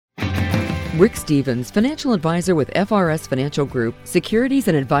Rick Stevens, financial advisor with FRS Financial Group. Securities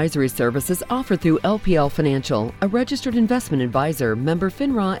and advisory services offered through LPL Financial, a registered investment advisor, member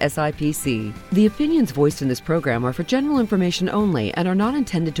FINRA SIPC. The opinions voiced in this program are for general information only and are not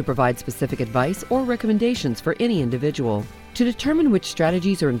intended to provide specific advice or recommendations for any individual. To determine which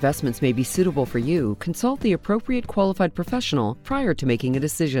strategies or investments may be suitable for you, consult the appropriate qualified professional prior to making a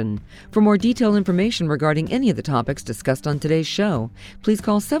decision. For more detailed information regarding any of the topics discussed on today's show, please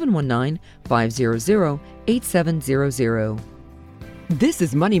call 719-500-8700. This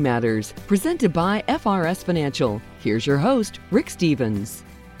is Money Matters, presented by FRS Financial. Here's your host, Rick Stevens.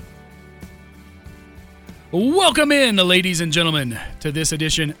 Welcome in, ladies and gentlemen, to this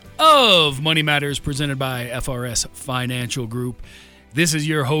edition of Money Matters presented by FRS Financial Group. This is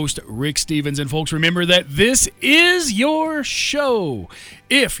your host, Rick Stevens. And folks, remember that this is your show.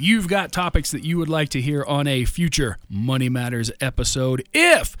 If you've got topics that you would like to hear on a future Money Matters episode,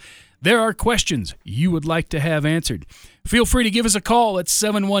 if there are questions you would like to have answered, feel free to give us a call at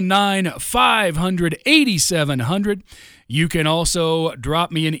 719-500-8700. You can also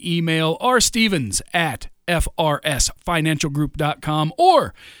drop me an email, rstevens@frsfinancialgroup.com,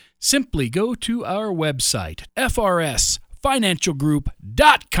 or simply go to our website,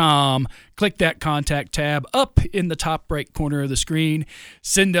 frsfinancialgroup.com. Click that contact tab up in the top right corner of the screen.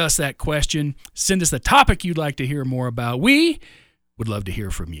 Send us that question. Send us the topic you'd like to hear more about. We would love to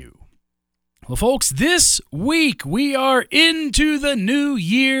hear from you. Well, folks, this week we are into the new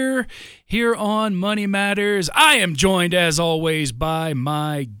year here on Money Matters. I am joined, as always, by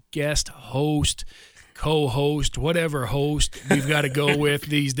my guest host, co-host, whatever host we've got to go with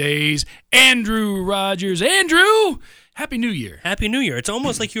these days, Andrew Rogers. Andrew, Happy New Year. Happy New Year. It's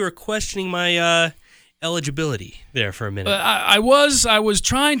almost like you were questioning my eligibility there for a minute. I was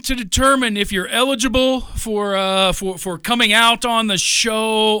trying to determine if you're eligible for coming out on the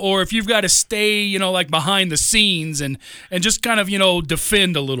show, or if you've got to stay, like behind the scenes and just kind of,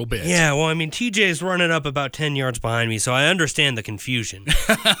 defend a little bit. Yeah, well, I mean, TJ's running up about 10 yards behind me, so I understand the confusion.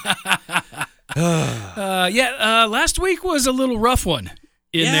 Last week was a little rough one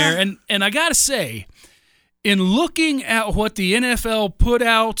in there, and I gotta say, in looking at what the NFL put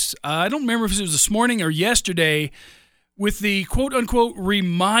out, I don't remember if it was this morning or yesterday, with the quote-unquote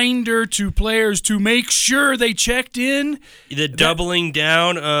reminder to players to make sure they checked in. The doubling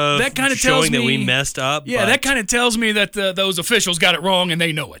down of that kind of showing tells me, that we messed up. Yeah, that kind of tells me that those officials got it wrong and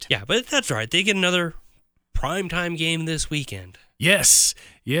they know it. Yeah, but that's right. They get another primetime game this weekend. Yes,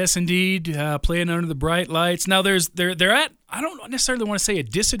 indeed. Playing under the bright lights. Now, they're at, I don't necessarily want to say a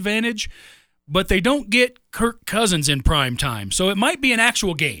disadvantage, but they don't get Kirk Cousins in prime time, so it might be an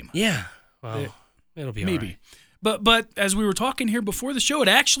actual game. Yeah, well, it'll be maybe. All right. But as we were talking here before the show, it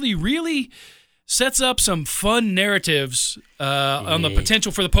actually really sets up some fun narratives on the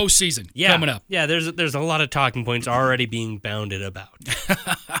potential for the postseason coming up. Yeah, there's a lot of talking points already being bounded about.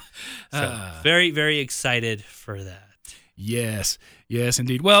 So very, very excited for that. Yes,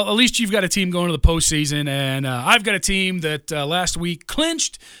 indeed. Well, at least you've got a team going to the postseason, and I've got a team that last week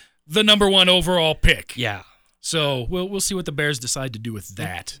clinched the number 1 overall pick. Yeah. So we'll see what the Bears decide to do with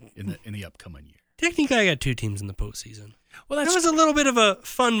that in the upcoming year. Technically, I got 2 teams in the postseason. Well, that was a little bit of a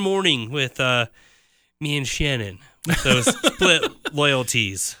fun morning with me and Shannon with those split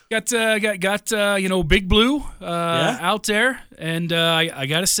loyalties. Got Big Blue out there, and I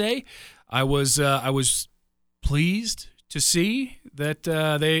gotta say, I was pleased to see that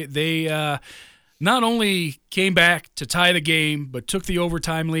they not only came back to tie the game, but took the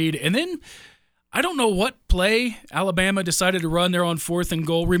overtime lead. And then I don't know what play Alabama decided to run there on 4th and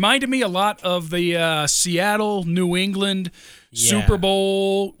goal. Reminded me a lot of the Seattle-New England Super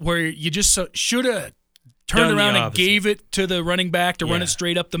Bowl, where you just should have turned around and gave it to the running back to run it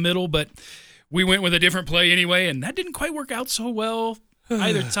straight up the middle. But we went with a different play anyway, and that didn't quite work out so well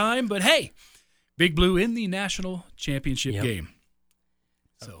either time. But hey, Big Blue in the national championship game.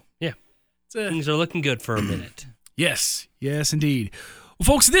 So yeah. Things are looking good for a minute. Yes, indeed. Well,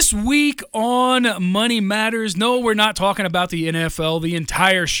 folks, this week on Money Matters, no, we're not talking about the NFL the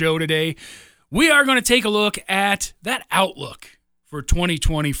entire show today. We are going to take a look at that outlook for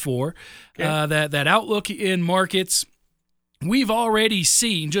 2024, that outlook in markets. We've already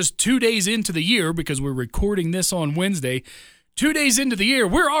seen, just 2 days into the year, because we're recording this on Wednesday, 2 days into the year,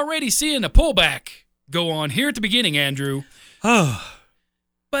 we're already seeing a pullback go on here at the beginning, Andrew. Oh,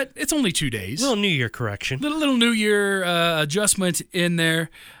 but it's only 2 days. Little New Year correction. Little New Year adjustment in there.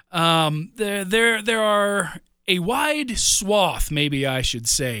 There are a wide swath, maybe I should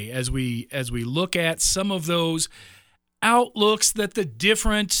say, as we look at some of those outlooks that the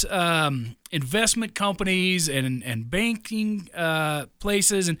different investment companies and banking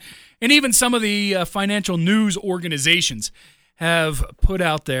places and even some of the financial news organizations have put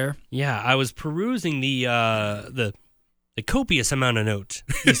out there. Yeah, I was perusing the copious amount of notes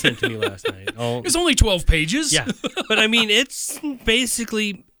you sent to me last night. It's only 12 pages. Yeah, but I mean, it's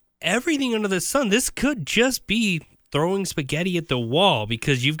basically everything under the sun. This could just be throwing spaghetti at the wall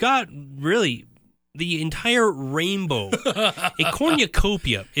because you've got really the entire rainbow, a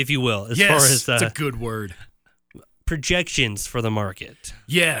cornucopia, if you will, as far as that's a good word. Projections for the market.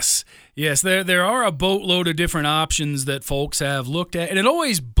 Yes. There are a boatload of different options that folks have looked at, and it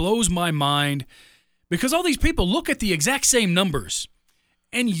always blows my mind because all these people look at the exact same numbers,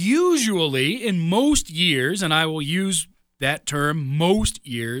 and usually in most years, and I will use that term, most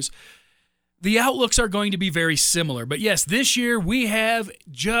years, the outlooks are going to be very similar. But yes, this year we have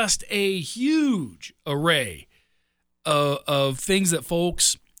just a huge array of things that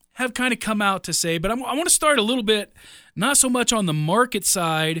folks have kind of come out to say. But I want to start a little bit, not so much on the market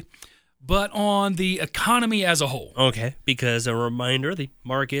side, but on the economy as a whole. Okay, because a reminder, the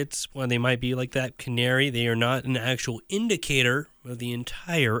markets, when they might be like that canary, they are not an actual indicator of the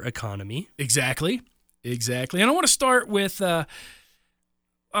entire economy. Exactly. And I want to start with...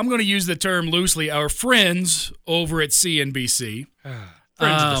 I'm going to use the term loosely, our friends over at CNBC.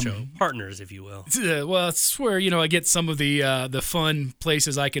 Friends of the show. Partners, if you will. Well, it's where, I get some of the fun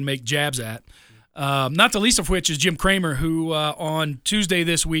places I can make jabs at. Not the least of which is Jim Cramer, who on Tuesday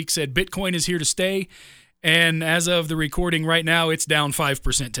this week said Bitcoin is here to stay. And as of the recording right now, it's down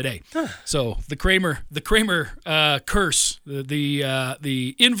 5% today. So the Cramer curse,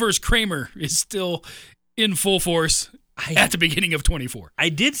 the inverse Cramer is still in full force. At the beginning of 24. I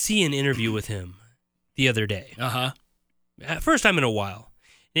did see an interview with him the other day. First time in a while.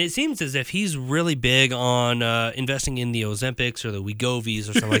 And it seems as if he's really big on investing in the Ozempics or the Wegovy's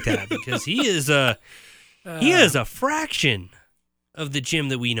or something like that because he is a fraction of the Jim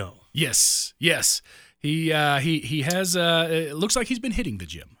that we know. Yes. He has it looks like he's been hitting the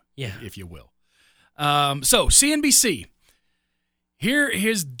gym. Yeah. If you will. So CNBC. Here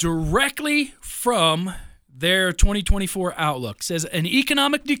is directly from their 2024 outlook. Says an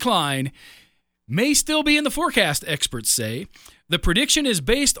economic decline may still be in the forecast, experts say. The prediction is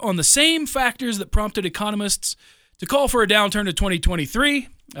based on the same factors that prompted economists to call for a downturn in 2023.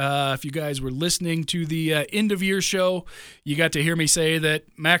 If you guys were listening to the end of year show, you got to hear me say that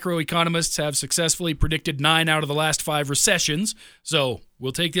macroeconomists have successfully predicted 9 out of the last 5 recessions. So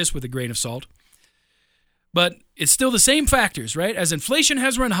we'll take this with a grain of salt. But it's still the same factors, right? As inflation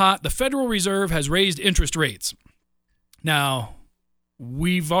has run hot, the Federal Reserve has raised interest rates. Now,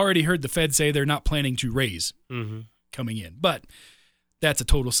 we've already heard the Fed say they're not planning to raise coming in, but that's a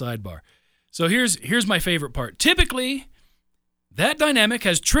total sidebar. So here's my favorite part. Typically, that dynamic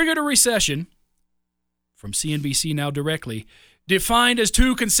has triggered a recession, from CNBC now directly, defined as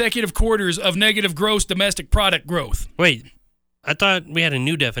 2 consecutive quarters of negative gross domestic product growth. Wait, I thought we had a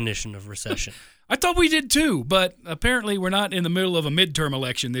new definition of recession. I thought we did too, but apparently we're not in the middle of a midterm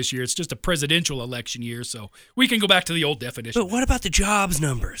election this year. It's just a presidential election year, so we can go back to the old definition. But what about the jobs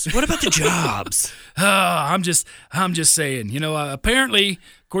numbers? What about the jobs? I'm just saying. Apparently,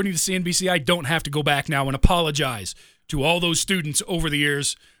 according to CNBC, I don't have to go back now and apologize to all those students over the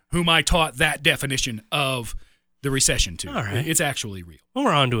years whom I taught that definition of the recession to. All right. It's actually real. Well,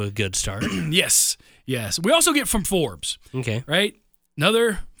 we're on to a good start. Yes. We also get from Forbes. Okay. Right?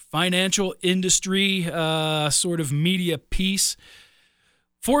 Another financial industry sort of media piece.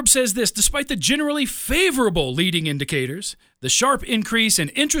 Forbes says this: despite the generally favorable leading indicators, the sharp increase in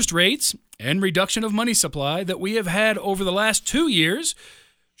interest rates and reduction of money supply that we have had over the last 2 years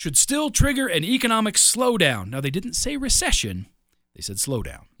should still trigger an economic slowdown. Now, they didn't say recession. They said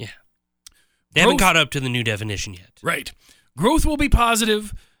slowdown. Yeah. They haven't caught up to the new definition yet. Right. Growth will be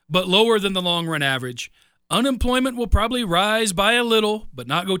positive, but lower than the long-run average. Unemployment will probably rise by a little, but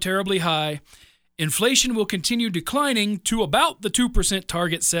not go terribly high. Inflation will continue declining to about the 2%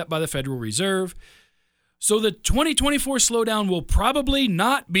 target set by the Federal Reserve. So the 2024 slowdown will probably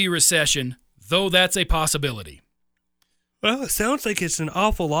not be recession, though that's a possibility. Well, it sounds like it's an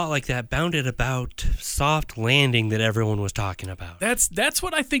awful lot like that bounded about soft landing that everyone was talking about. That's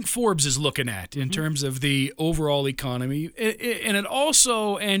what I think Forbes is looking at in terms of the overall economy. And it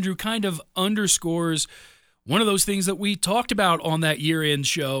also, Andrew, kind of underscores one of those things that we talked about on that year-end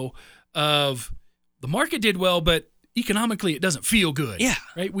show of the market did well, but economically it doesn't feel good. Yeah.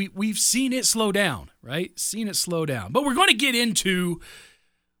 Right? We've seen it slow down, right? Seen it slow down. But we're going to get into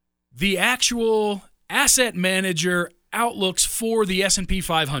the actual asset manager outlooks for the S&P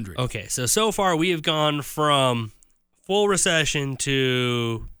 500. Okay, so far we have gone from full recession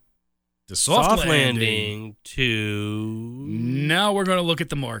to the soft landing to... Now we're going to look at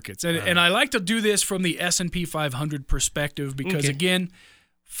the markets. And I like to do this from the S&P 500 perspective because, again,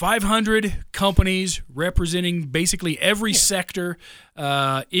 500 companies representing basically every sector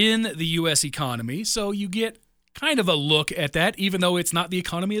in the U.S. economy. So you get kind of a look at that, even though it's not the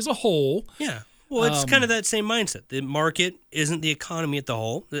economy as a whole. Yeah. Well, it's kind of that same mindset. The market isn't the economy at the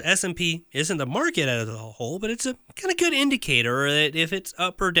whole. The S&P isn't the market as a whole, but it's a kind of good indicator that if it's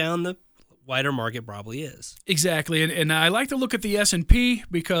up or down, the wider market probably is. Exactly. And I like to look at the S&P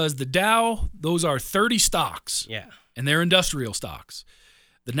because the Dow, those are 30 stocks. Yeah. And they're industrial stocks.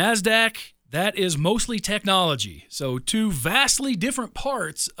 The NASDAQ, that is mostly technology. So two vastly different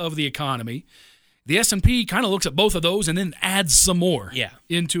parts of the economy. The S&P kind of looks at both of those and then adds some more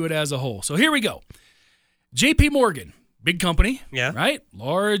into it as a whole. So here we go. J.P. Morgan, big company, right?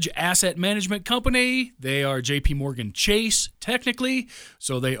 Large asset management company. They are J.P. Morgan Chase, technically,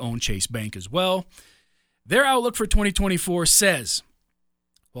 so they own Chase Bank as well. Their outlook for 2024 says,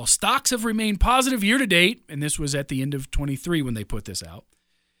 while stocks have remained positive year to date, and this was at the end of 23 when they put this out,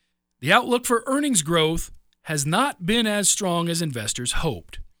 the outlook for earnings growth has not been as strong as investors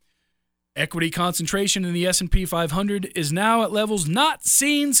hoped. Equity concentration in the S&P 500 is now at levels not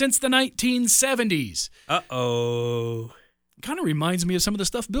seen since the 1970s. Uh-oh. Kind of reminds me of some of the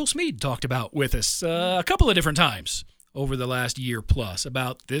stuff Bill Smead talked about with us a couple of different times over the last year plus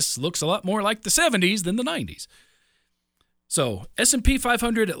about this looks a lot more like the 70s than the 90s. So S&P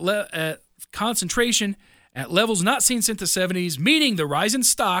 500 at concentration at levels not seen since the 70s, meaning the rise in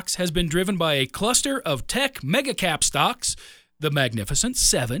stocks has been driven by a cluster of tech mega-cap stocks, the Magnificent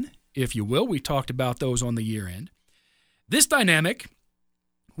Seven, if you will. We talked about those on the year end. This dynamic,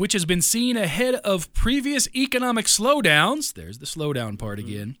 which has been seen ahead of previous economic slowdowns, there's the slowdown part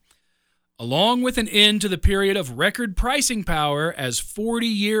again, along with an end to the period of record pricing power as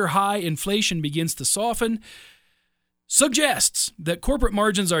 40-year high inflation begins to soften, suggests that corporate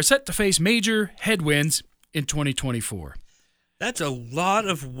margins are set to face major headwinds in 2024. That's a lot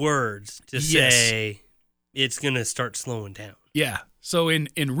of words to say it's going to start slowing down. Yeah. So in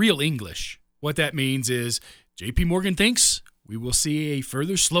real English, what that means is J.P. Morgan thinks we will see a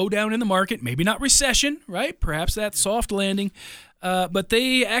further slowdown in the market, maybe not recession, right? Perhaps that soft landing. But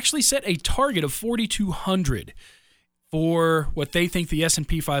they actually set a target of 4,200 for what they think the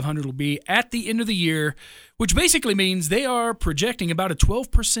S&P 500 will be at the end of the year, which basically means they are projecting about a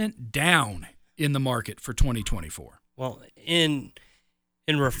 12% down in the market for 2024. Well, and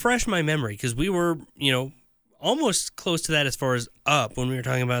refresh my memory, because we were, almost close to that as far as up when we were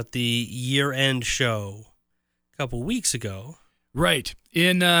talking about the year-end show a couple weeks ago. Right.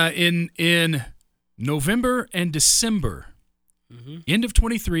 In November and December, end of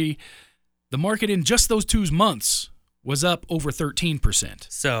 23, the market in just those 2 months was up over 13%.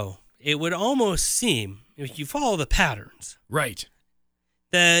 So it would almost seem, if you follow the patterns, right,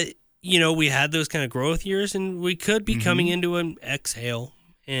 that, we had those kind of growth years and we could be coming into an exhale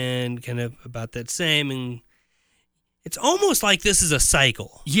and kind of about that same, and it's almost like this is a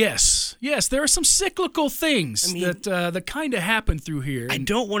cycle. Yes, there are some cyclical things that kind of happen through here. I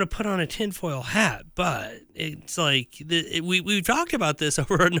don't want to put on a tinfoil hat, but it's like we've talked about this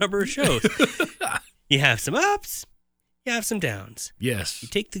over a number of shows. You have some ups, you have some downs. Yes. You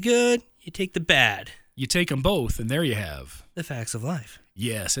take the good, you take the bad. You take them both, and there you have the facts of life.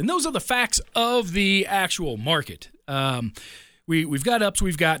 Yes, and those are the facts of the actual market. We've got ups,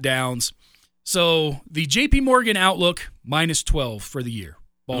 we've got downs. So the J.P. Morgan outlook, minus 12 for the year,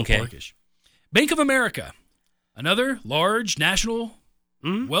 ballparkish. Okay. Bank of America, another large national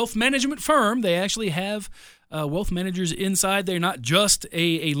wealth management firm. They actually have wealth managers inside. They're not just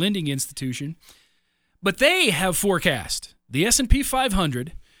a lending institution. But they have forecast the S&P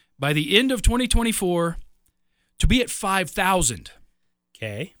 500 by the end of 2024 to be at 5,000.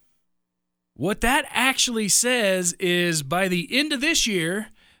 Okay. What that actually says is by the end of this year,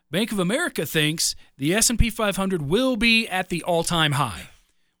 Bank of America thinks the S&P 500 will be at the all-time high.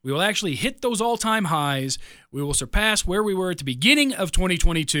 We will actually hit those all-time highs. We will surpass where we were at the beginning of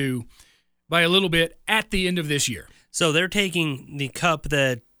 2022 by a little bit at the end of this year. So they're taking the cup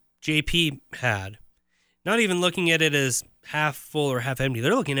that JP had, not even looking at it as half full or half empty.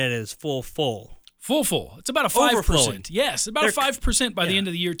 They're looking at it as full. Full. It's about a 5%. Overflowing. Yes, about a 5% by the end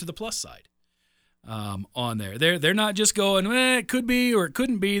of the year to the plus side. On there. They're not just going, it could be or it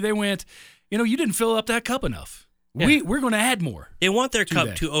couldn't be. They went, you didn't fill up that cup enough. Yeah. We're going to add more. They want their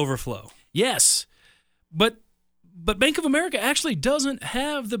cup to overflow. Yes. But Bank of America actually doesn't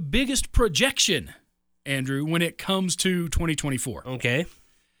have the biggest projection, Andrew, when it comes to 2024. Okay.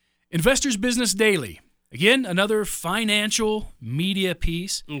 Investors Business Daily again, another financial media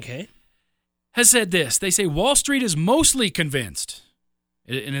piece, Okay. has said this. They say Wall Street is mostly convinced.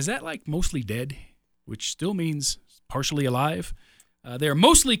 And is that like mostly dead, which still means partially alive? They're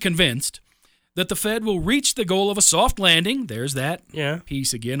mostly convinced that the Fed will reach the goal of a soft landing. There's that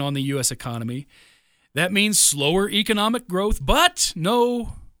piece again on the U.S. economy. That means slower economic growth, but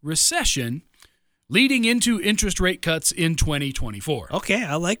no recession, leading into interest rate cuts in 2024. Okay,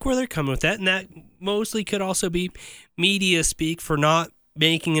 I like where they're coming with that. And that mostly could also be media speak for not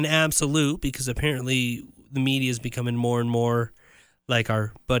making an absolute, because apparently the media is becoming more and more like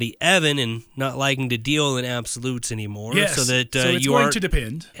our buddy Evan and not liking to deal in absolutes anymore. Yes, so that so it's you going aren't to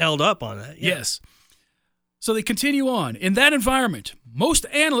depend. held up on that. Yeah. Yes. So they continue on. In that environment, most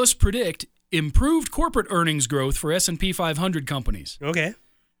analysts predict improved corporate earnings growth for S&P 500 companies. Okay.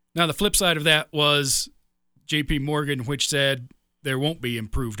 Now, the flip side of that was J.P. Morgan, which said there won't be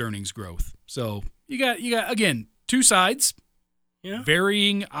improved earnings growth. So you got again, two sides,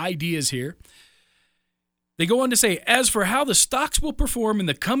 varying ideas here. They go on to say, as for how the stocks will perform in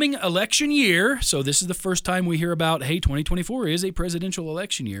the coming election year, so this is the first time we hear about, hey, 2024 is a presidential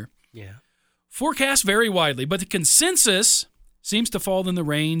election year. Yeah. Forecasts vary widely, but the consensus seems to fall in the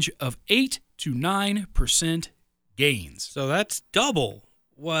range of 8 to 9% gains. So that's double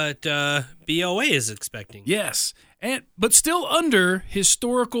what BOA is expecting. Yes, but still under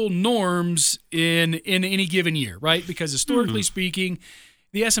historical norms in any given year, right? Because historically speaking,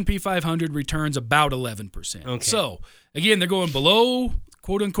 the S&P 500 returns about 11%. Okay. So, again, they're going below,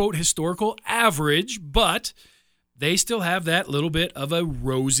 quote-unquote, historical average, but they still have that little bit of a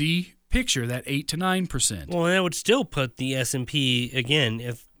rosy picture, that 8 to 9%. Well, that would still put the S&P, again,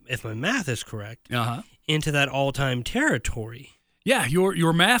 if my math is correct, into that all-time territory. Yeah,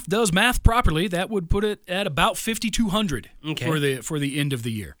 your math does math properly. That would put it at about 5,200 for the end of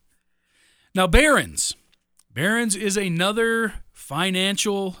the year. Now, Barron's. Barron's is another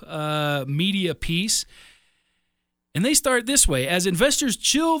financial media piece. And they start this way. As investors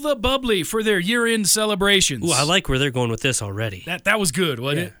chill the bubbly for their year-end celebrations. Ooh, I like where they're going with this already. That was good,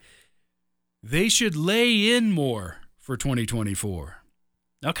 wasn't it? They should lay in more for 2024.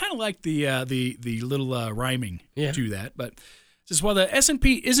 Now, kind of like the little rhyming to that. But it says, while the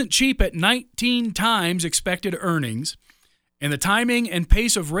S&P isn't cheap at 19 times expected earnings, and the timing and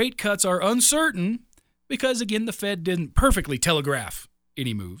pace of rate cuts are uncertain, because, again, the Fed didn't perfectly telegraph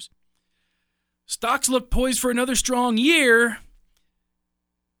any moves. Stocks look poised for another strong year.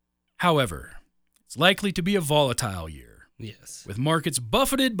 However, it's likely to be a volatile year. Yes. With markets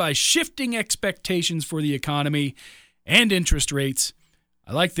buffeted by shifting expectations for the economy and interest rates.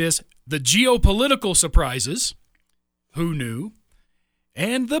 I like this. The geopolitical surprises. Who knew?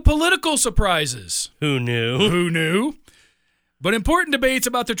 And the political surprises. Who knew? Who knew? But important debates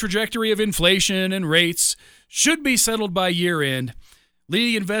about the trajectory of inflation and rates should be settled by year end,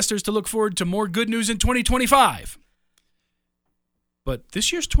 leading investors to look forward to more good news in 2025. But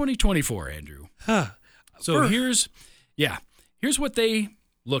this year's 2024, Andrew. So here's what they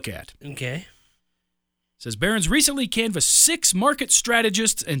look at. Okay. It says Barron's recently canvassed 6 market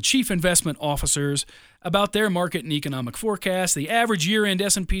strategists and chief investment officers about their market and economic forecasts. The average year-end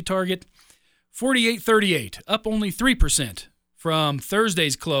S&P target, 48.38, up only 3% from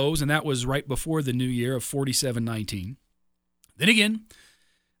Thursday's close, and that was right before the new year of 47.19. Then again,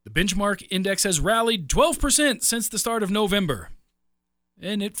 the benchmark index has rallied 12% since the start of November,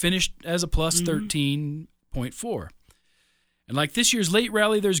 and it finished as a plus 13.4. And like this year's late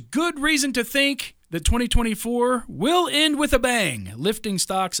rally, there's good reason to think that 2024 will end with a bang, lifting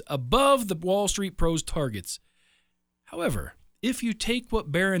stocks above the Wall Street Pro's targets. However, if you take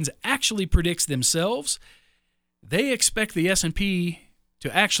what Barron's actually predicts themselves, they expect the S&P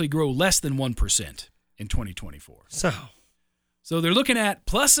to actually grow less than 1% in 2024. So they're looking at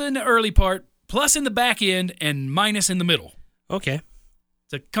plus in the early part, plus in the back end, and minus in the middle. Okay.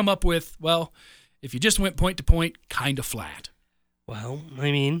 To come up with, well, if you just went point to point, kind of flat. Well,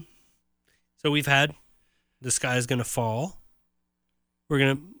 I mean, so we've had the sky's going to fall. We're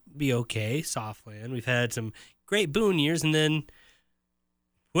going to be okay, soft land. We've had some great boon years, and then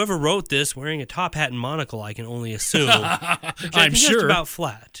whoever wrote this wearing a top hat and monocle, I can only assume. I'm sure. Just about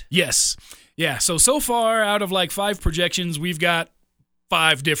flat. Yes. Yeah. So far, out of like 5 projections, we've got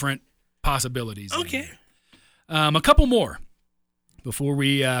 5 different possibilities. Okay. A couple more before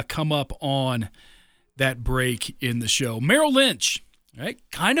we come up on that break in the show. Merrill Lynch, right?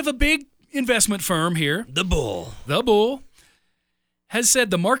 Kind of a big investment firm here. The Bull. Has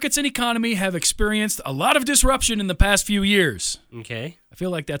said the markets and economy have experienced a lot of disruption in the past few years. Okay. I feel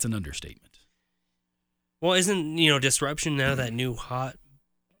like that's an understatement. Well, isn't, disruption now that new hot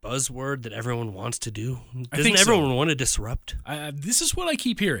buzzword that everyone wants to do? I Doesn't think so. everyone want to disrupt? This is what I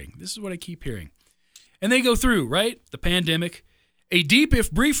keep hearing. And they go through, right? The pandemic, a deep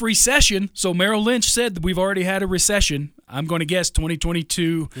if brief recession. So Merrill Lynch said that we've already had a recession. I'm going to guess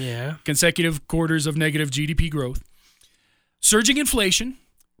 2022 consecutive quarters of negative GDP growth. Surging inflation,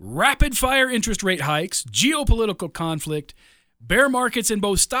 rapid-fire interest rate hikes, geopolitical conflict, bear markets in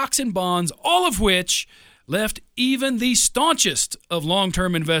both stocks and bonds, all of which left even the staunchest of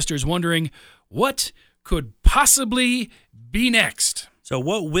long-term investors wondering what could possibly be next. So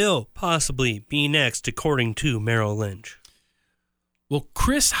what will possibly be next, according to Merrill Lynch? Well,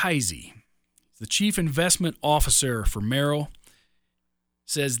 Chris Heisey, the chief investment officer for Merrill,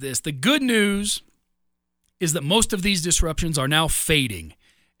 says this: the good news is that most of these disruptions are now fading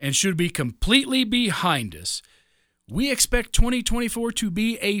and should be completely behind us. We expect 2024 to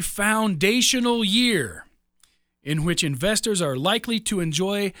be a foundational year in which investors are likely to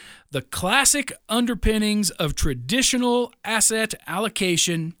enjoy the classic underpinnings of traditional asset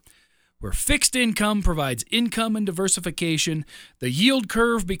allocation, where fixed income provides income and diversification. The yield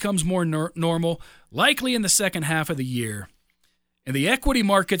curve becomes more normal, likely in the second half of the year. And the equity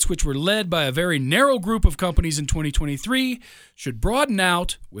markets, which were led by a very narrow group of companies in 2023, should broaden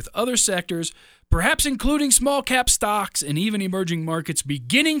out with other sectors, perhaps including small cap stocks and even emerging markets,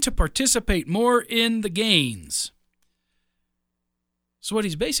 beginning to participate more in the gains. So what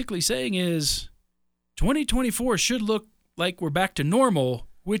he's basically saying is 2024 should look like we're back to normal,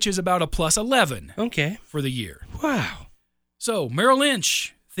 which is about a plus 11 for the year. Wow. So Merrill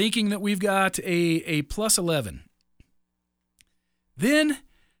Lynch thinking that we've got a plus 11. Then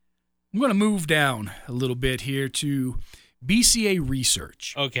I'm going to move down a little bit here to BCA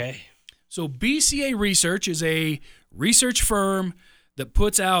Research. Okay. So BCA Research is a research firm that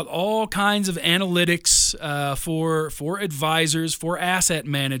puts out all kinds of analytics for advisors, for asset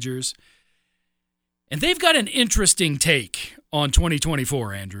managers. And they've got an interesting take on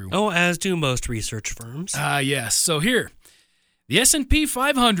 2024, Andrew. Oh, as do most research firms. Yes. So here, the S&P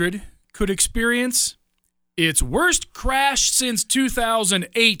 500 could experience its worst crash since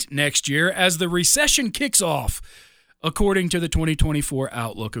 2008 next year as the recession kicks off, according to the 2024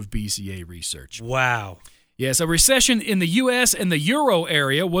 outlook of BCA Research. Wow. Yes, a recession in the U.S. and the Euro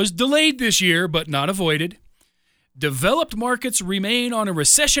area was delayed this year, but not avoided. Developed markets remain on a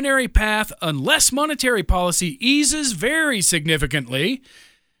recessionary path unless monetary policy eases very significantly.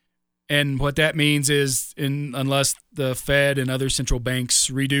 And what that means is unless the Fed and other central banks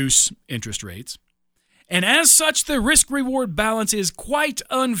reduce interest rates. And as such, the risk-reward balance is quite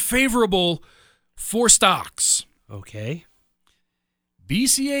unfavorable for stocks. Okay.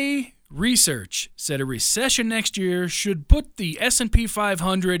 BCA Research said a recession next year should put the S&P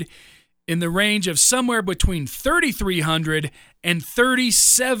 500 in the range of somewhere between 3,300 and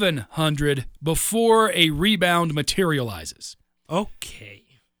 3,700 before a rebound materializes. Okay.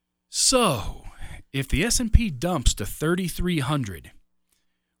 So, if the S&P dumps to 3,300,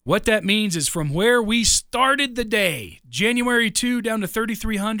 what that means is from where we started the day, January 2 down to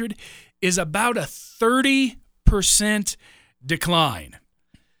 3,300, is about a 30% decline.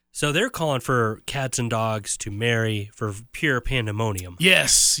 So they're calling for cats and dogs to marry for pure pandemonium.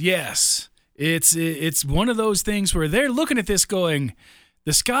 Yes. It's one of those things where they're looking at this going,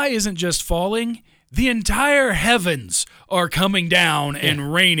 the sky isn't just falling, the entire heavens are coming down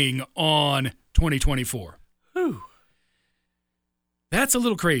and raining on 2024. Whew. That's a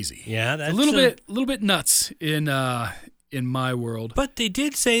little crazy. Yeah, that's a little bit nuts in my world. But they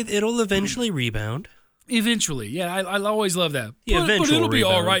did say it'll eventually rebound. Eventually, yeah, I always love that. But it'll be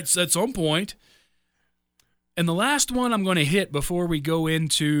all right at some point. And the last one I'm going to hit before we go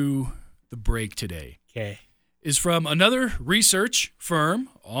into the break today is from another research firm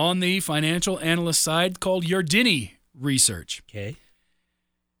on the financial analyst side called Yardeni Research. Okay.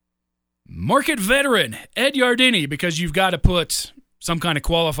 Market veteran Ed Yardeni, because you've got to put some kind of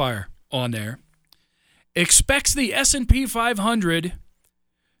qualifier on there, expects the S&P 500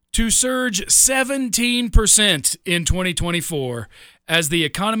 to surge 17% in 2024 as the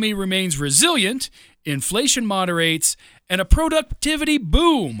economy remains resilient, inflation moderates, and a productivity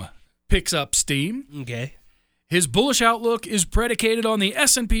boom picks up steam. Okay. His bullish outlook is predicated on the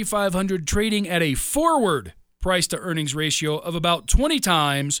S&P 500 trading at a forward price-to-earnings ratio of about 20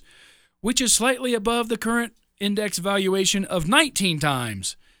 times, which is slightly above the current index valuation of 19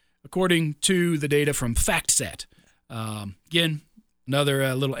 times, according to the data from FactSet. Again,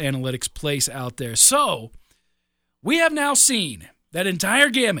 another little analytics place out there. So, we have now seen that entire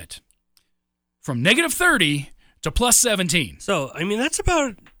gamut from negative 30 to plus 17. So, I mean, that's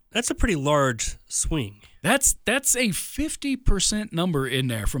a pretty large swing. That's a 50% number in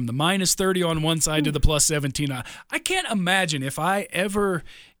there, from the minus 30 on one side to the plus 17. I can't imagine if I ever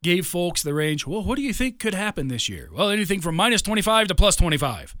gave folks the range, well, what do you think could happen this year? Well, anything from minus 25 to plus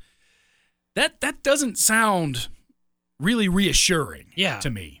 25. That doesn't sound really reassuring to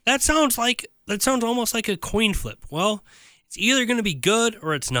me. That sounds almost like a coin flip. Well, it's either going to be good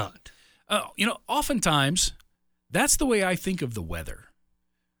or it's not. Oftentimes, that's the way I think of the weather.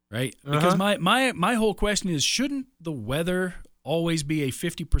 Right? Because my whole question is, shouldn't the weather always be a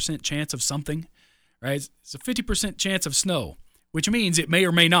 50% chance of something? Right? It's a 50% chance of snow, which means it may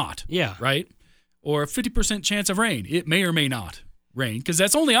or may not. Yeah. Right? Or a 50% chance of rain. It may or may not rain, because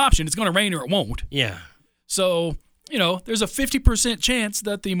that's the only option. It's going to rain or it won't. Yeah. So, there's a 50% chance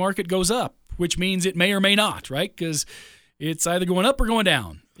that the market goes up, which means it may or may not, right? Because it's either going up or going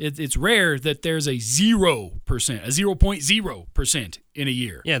down. It's rare that there's a 0% in a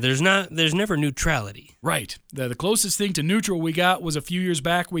year. Yeah, there's never neutrality. Right. The closest thing to neutral we got was a few years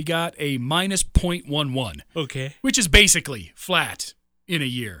back. We got a minus 0.11. Okay. Which is basically flat in a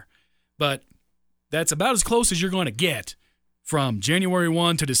year. But that's about as close as you're going to get from January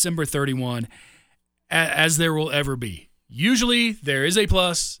 1 to December 31 as there will ever be. Usually there is a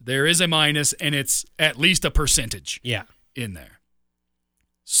plus, there is a minus, and it's at least a percentage in there.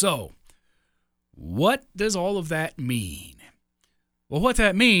 So, what does all of that mean? Well, what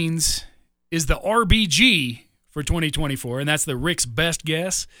that means is the RBG for 2024, and that's the Rick's Best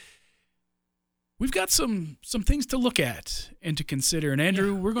Guess. We've got some things to look at and to consider. And,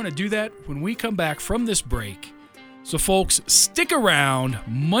 Andrew, we're going to do that when we come back from this break. So, folks, stick around.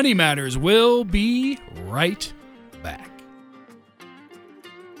 Money Matters will be right back.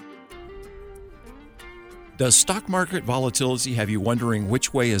 Does stock market volatility have you wondering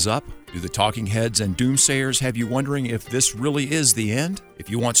which way is up? Do the talking heads and doomsayers have you wondering if this really is the end?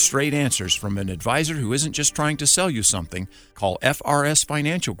 If you want straight answers from an advisor who isn't just trying to sell you something, call FRS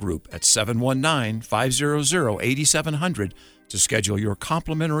Financial Group at 719-500-8700 to schedule your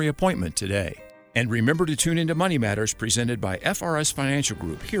complimentary appointment today. And remember to tune into Money Matters presented by FRS Financial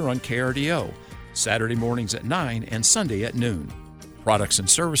Group here on KRDO, Saturday mornings at 9 and Sunday at noon. Products and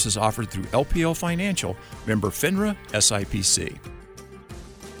services offered through LPL Financial, member FINRA, SIPC.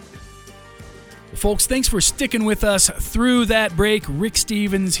 Folks, thanks for sticking with us through that break. Rick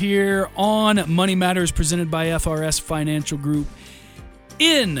Stevens here on Money Matters presented by FRS Financial Group.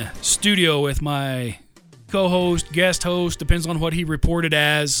 In studio with my co-host, guest host, depends on what he reported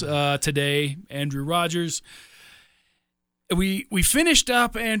as today, Andrew Rogers. We finished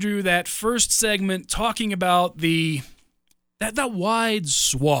up, Andrew, that first segment talking about that wide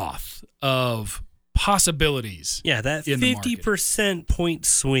swath of possibilities. Yeah, that 50% point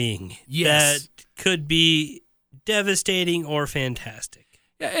swing. Yes. That could be devastating or fantastic.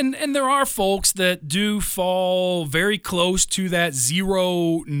 Yeah, and there are folks that do fall very close to that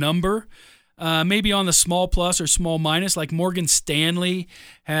zero number, maybe on the small plus or small minus, like Morgan Stanley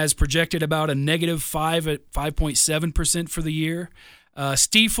has projected about a negative 5.7% for the year.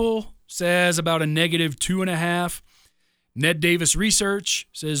 Stifel says about a negative 2.5%. Ned Davis Research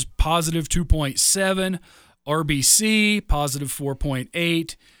says positive 2.7, RBC positive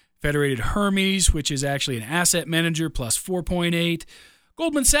 4.8, Federated Hermes, which is actually an asset manager, plus 4.8.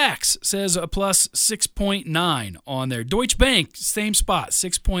 Goldman Sachs says a plus 6.9 on there. Deutsche Bank, same spot,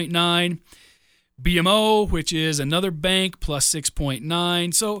 6.9. BMO, which is another bank, plus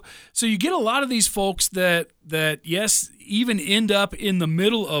 6.9. So you get a lot of these folks that yes, even end up in the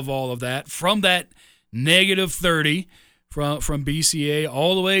middle of all of that, from that negative 30 from BCA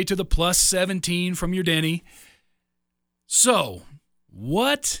all the way to the plus 17 from your Denny. So,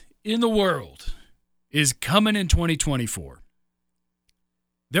 what in the world is coming in 2024?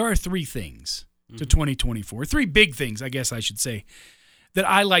 There are three things to 2024, three big things, I guess I should say, that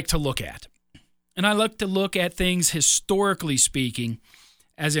I like to look at. And I like to look at things historically speaking,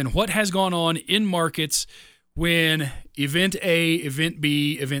 as in what has gone on in markets when event A, event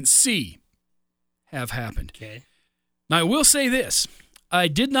B, event C have happened. Okay. Now, I will say this. I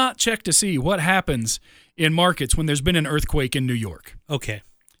did not check to see what happens in markets when there's been an earthquake in New York. Okay.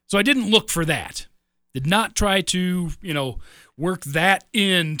 So I didn't look for that. Did not try to, work that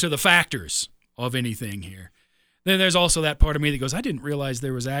into the factors of anything here. Then there's also that part of me that goes, I didn't realize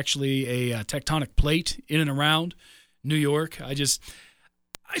there was actually a tectonic plate in and around New York. I just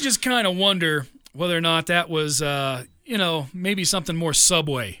kind of wonder whether or not that was, maybe something more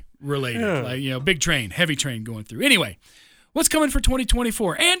subway related, like, big train, heavy train going through. Anyway, what's coming for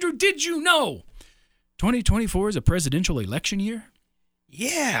 2024? Andrew, did you know 2024 is a presidential election year?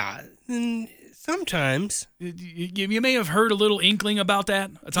 Yeah, sometimes. You may have heard a little inkling about that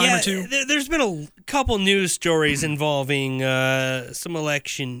a time or two. There's been a couple news stories involving some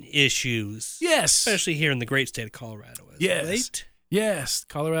election issues. Yes. Especially here in the great state of Colorado. Yes. Right? Yes.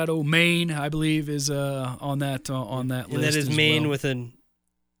 Colorado, Maine, I believe, is on that list. And that is as Maine well. with an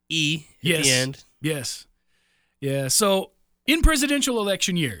E at Yes. the end. Yes. Yeah. So in presidential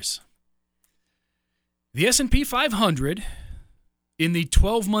election years, the S&P 500 in the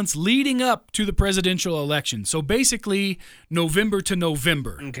 12 months leading up to the presidential election, so basically November to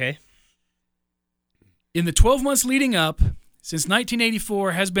November. Okay. In the 12 months leading up, since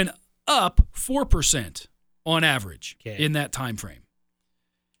 1984, has been up 4% on average in that time frame.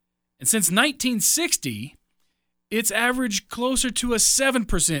 And since 1960, it's averaged closer to a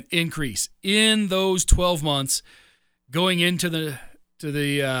 7% increase in those 12 months going into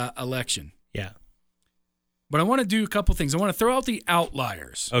the election. Yeah. But I want to do a couple things. I want to throw out the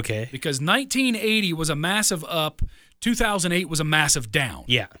outliers. Okay. Because 1980 was a massive up, 2008 was a massive down.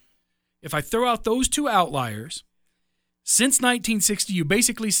 Yeah. If I throw out those two outliers, since 1960, you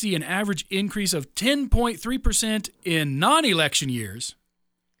basically see an average increase of 10.3% in non-election years.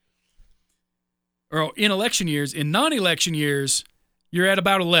 Or in election years. In non-election years, you're at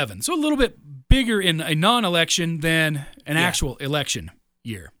about 11. So a little bit bigger in a non-election than an actual election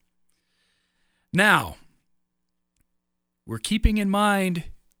year. Now, we're keeping in mind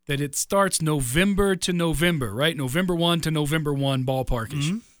that it starts November to November, right? November 1 to November 1 ballparkish.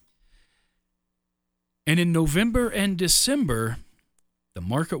 Mm-hmm. And in November and December, the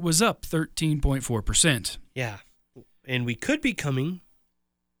market was up 13.4%. Yeah. And we could be coming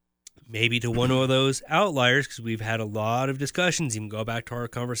maybe to one of those outliers because we've had a lot of discussions. You can go back to our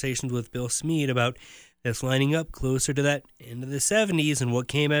conversations with Bill Smead about this lining up closer to that end of the 70s and what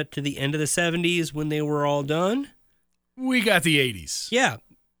came out to the end of the 70s when they were all done. We got the 80s. Yeah.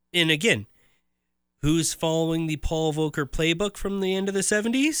 And again, who's following the Paul Volcker playbook from the end of the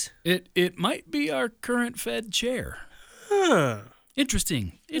 70s? It might be our current Fed chair. Huh.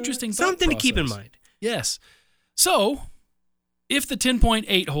 Interesting Something to keep in process. mind. Yes. So, if the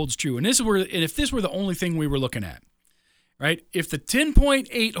 10.8 holds true, and if this were the only thing we were looking at, right? If the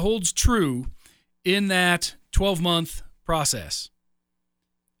 10.8 holds true in that 12-month process,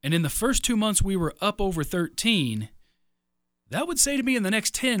 and in the first 2 months we were up over 13, that would say to me in the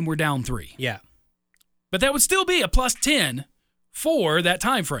next 10 we're down 3. Yeah. But that would still be a plus 10 for that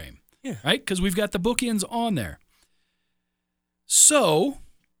time frame, right? Because we've got the bookends on there. So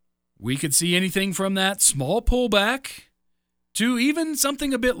we could see anything from that small pullback to even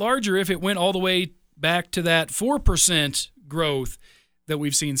something a bit larger if it went all the way back to that 4% growth that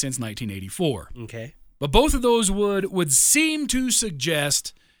we've seen since 1984. Okay. But both of those would seem to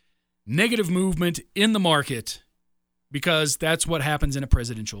suggest negative movement in the market because that's what happens in a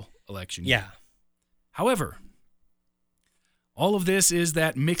presidential election. Yeah. However, all of this is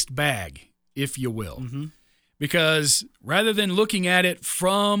that mixed bag, if you will. Mm-hmm. Because rather than looking at it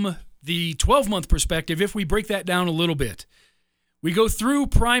from the 12-month perspective, if we break that down a little bit, we go through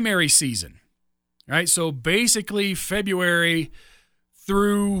primary season, right? So basically February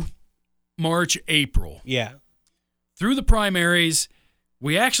through March, April. Yeah. Through the primaries,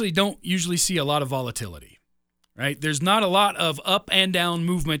 we actually don't usually see a lot of volatility, right? There's not a lot of up and down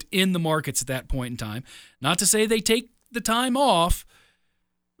movement in the markets at that point in time. Not to say they take the time off,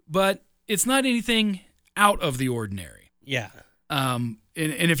 but it's not anything out of the ordinary. Yeah. And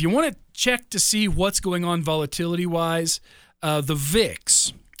if you want to check to see what's going on volatility-wise, the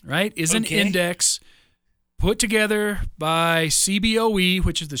VIX, right, is an index put together by CBOE,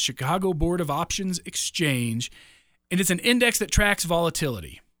 which is the Chicago Board of Options Exchange, and it's an index that tracks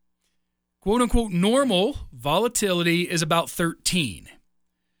volatility. Quote-unquote normal volatility is about 13.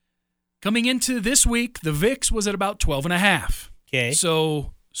 Coming into this week, the VIX was at about 12.5. Okay.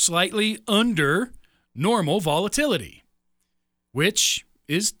 So slightly under normal volatility, which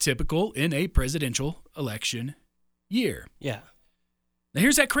is typical in a presidential election year. Yeah. Now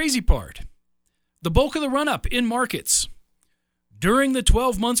here's that crazy part. The bulk of the run-up in markets during the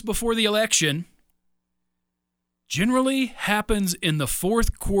 12 months before the election generally happens in the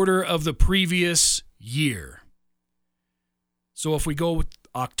fourth quarter of the previous year. So if we go with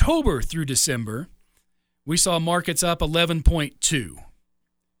October through December, we saw markets up 11.2.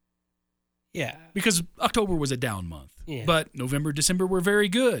 Yeah. Because October was a down month. Yeah. But November, December were very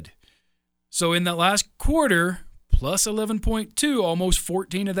good. So in that last quarter, plus 11.2, almost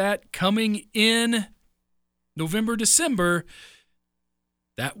 14 of that coming in November, December,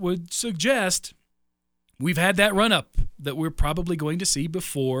 that would suggest we've had that run-up that we're probably going to see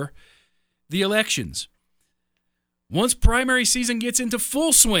before the elections. Once primary season gets into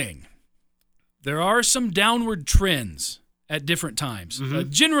full swing, there are some downward trends at different times. Mm-hmm.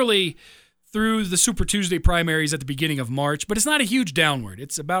 Generally, through the Super Tuesday primaries at the beginning of March, but it's not a huge downward.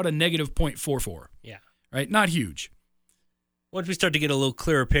 It's about a negative 0.44. Yeah. Right? Not huge. Once we start to get a little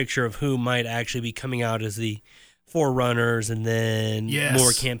clearer picture of who might actually be coming out as the forerunners, and then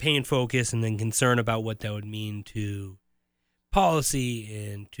more campaign focus, and then concern about what that would mean to policy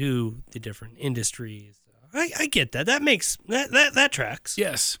and to the different industries. I get that. That makes that tracks.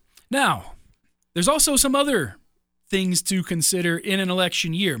 Yes. Now, there's also some other things to consider in an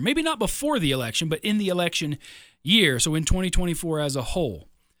election year. Maybe not before the election, but in the election year, so in 2024 as a whole.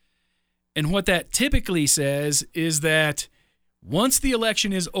 And what that typically says is that once the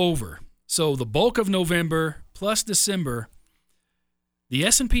election is over, so the bulk of November plus December, the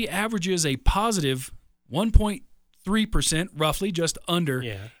S&P averages a positive 1.3%, roughly, just under,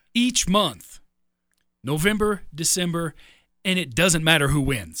 each month. November, December, and it doesn't matter who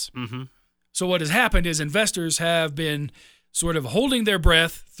wins. Mm-hmm. So what has happened is investors have been sort of holding their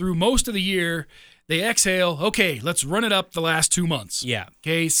breath through most of the year. They exhale, okay, let's run it up the last 2 months. Yeah.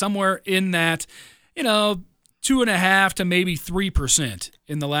 Okay, somewhere in that, 2.5% to maybe 3%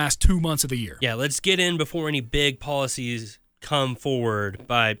 in the last 2 months of the year. Yeah, let's get in before any big policies come forward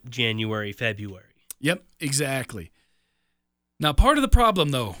by January, February. Yep, exactly. Now, part of the problem,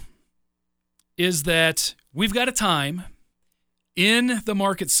 though, is that we've got a time in the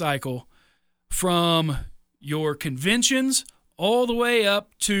market cycle from your conventions all the way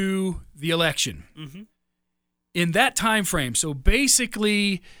up to the election. Mm-hmm. In that time frame, so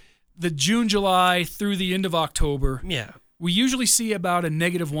basically the June, July through the end of October, we usually see about a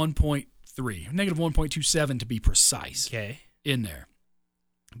negative 1.3, negative 1.27 to be precise, in there.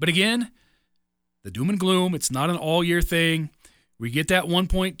 But again, the doom and gloom, it's not an all-year thing. We get that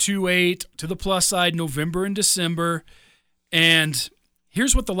 1.28 to the plus side November and December. And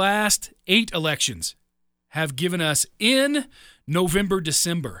here's what the last 8 elections have given us in November,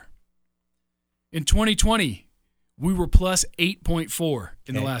 December. In 2020, we were plus 8.4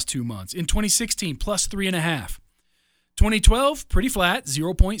 in the last 2 months. In 2016, plus 3.5. 2012, pretty flat,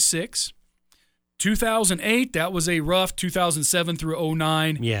 0.6. 2008, that was a rough 2007 through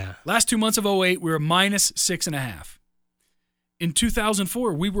 2009. Yeah. Last 2 months of 2008, we were minus 6.5. In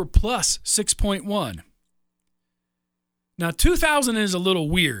 2004, we were plus 6.1. Now, 2000 is a little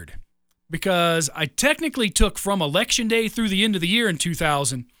weird because I technically took from Election Day through the end of the year in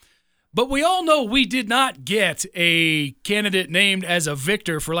 2000, but we all know we did not get a candidate named as a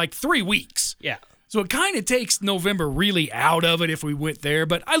victor for like 3 weeks. Yeah. So it kind of takes November really out of it if we went there,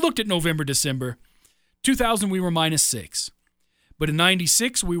 but I looked at November, December. 2000, we were minus 6. But in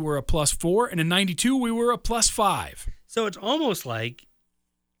 96, we were a plus 4, and in 92, we were a plus 5. So it's almost like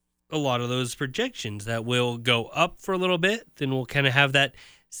a lot of those projections that will go up for a little bit, then we'll kind of have that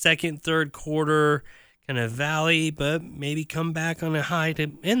second, third quarter kind of valley, but maybe come back on a high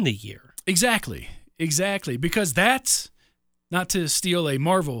to end the year. Exactly. Because that's, not to steal a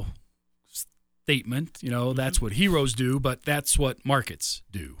Marvel statement, that's what heroes do, but that's what markets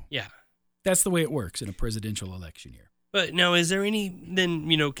do. Yeah. That's the way it works in a presidential election year. But now, is there any then,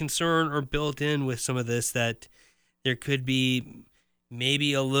 concern or built in with some of this that there could be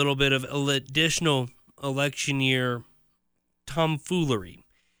maybe a little bit of additional election year tomfoolery?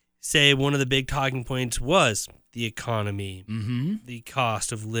 Say one of the big talking points was the economy, the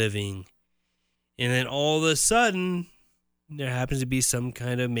cost of living, and then all of a sudden there happens to be some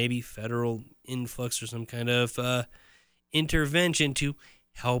kind of maybe federal influx or some kind of intervention to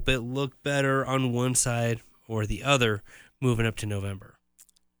help it look better on one side or the other moving up to November.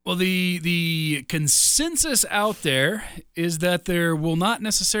 Well, the consensus out there is that there will not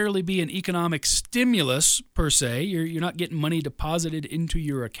necessarily be an economic stimulus per se. You're not getting money deposited into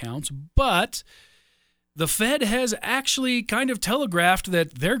your accounts, but the Fed has actually kind of telegraphed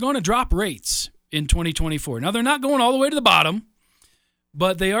that they're going to drop rates in 2024. Now, they're not going all the way to the bottom,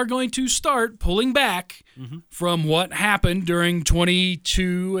 but they are going to start pulling back from what happened during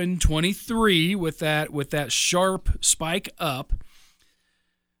 22 and 23 with that sharp spike up.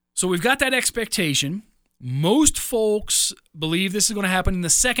 So we've got that expectation. Most folks believe this is going to happen in the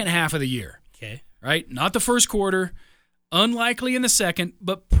second half of the year. Okay. Right? Not the first quarter, unlikely in the second,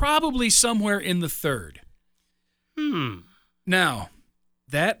 but probably somewhere in the third. Now,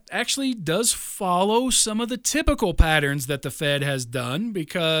 that actually does follow some of the typical patterns that the Fed has done,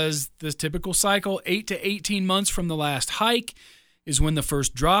 because the typical cycle, 8 to 18 months from the last hike, is when the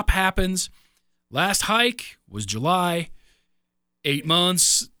first drop happens. Last hike was July. 8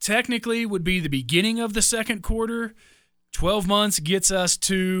 months technically would be the beginning of the second quarter. 12 months gets us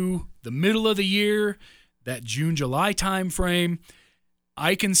to the middle of the year, that June, July time frame.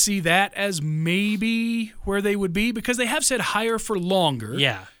 I can see that as maybe where they would be, because they have said higher for longer.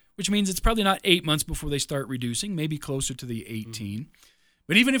 Yeah. which means it's probably not 8 months before they start reducing, maybe closer to the 18.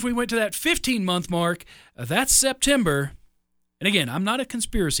 But even if we went to that 15-month mark, that's September. And again, I'm not a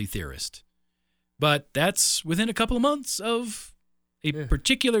conspiracy theorist, but that's within a couple of months of a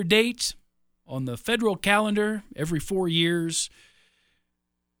particular date on the federal calendar every 4 years.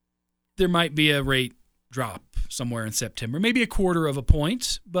 There might be a rate drop somewhere in September, maybe a quarter of a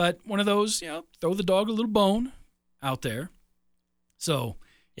point, but one of those, throw the dog a little bone out there. So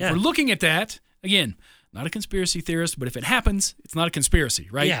if we're looking at that, again, not a conspiracy theorist, but if it happens, it's not a conspiracy,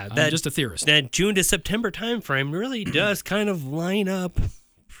 right? Yeah, I'm just a theorist. That June to September time frame really does kind of line up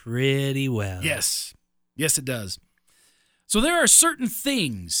pretty well. Yes. Yes, it does. So there are certain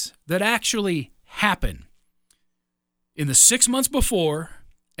things that actually happen in the 6 months before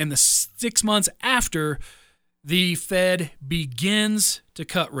and the 6 months after the Fed begins to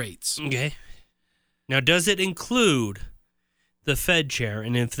cut rates. Okay. Now, does it include the Fed chair,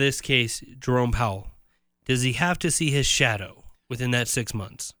 and in this case, Jerome Powell? Does he have to see his shadow within that 6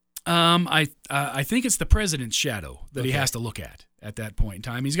 months? I think it's the president's shadow that he has to look at that point in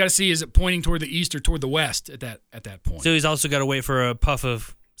time. He's got to see, is it pointing toward the east or toward the west at that point. So he's also got to wait for a puff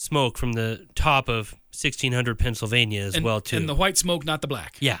of smoke from the top of 1600 Pennsylvania as well, too. And the white smoke, not the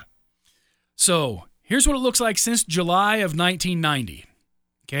black. Yeah. So here's what it looks like since July of 1990.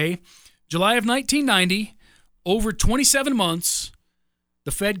 Okay? July of 1990, over 27 months,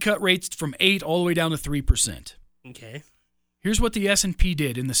 the Fed cut rates from 8 all the way down to 3%. Okay. Here's what the S&P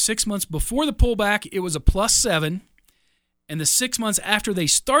did. In the 6 months before the pullback, it was a +7. And the 6 months after they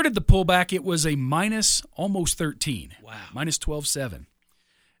started the pullback, it was a minus almost 13. Wow. Minus 12.7.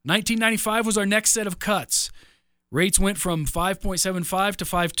 1995 was our next set of cuts. Rates went from 5.75 to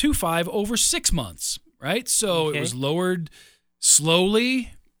 5.25 over 6 months, right? So it was lowered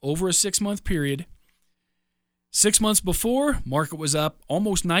slowly over a 6-month period. 6 months before, market was up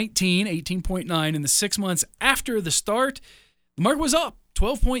almost 19, 18.9. In the 6 months after the start, the market was up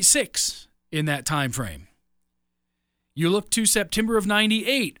 12.6 in that time frame. You look to September of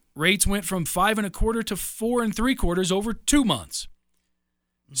 98, rates went from 5.25 to 4.75 over 2 months.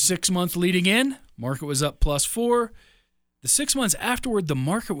 6 months leading in, market was up +4. The 6 months afterward, the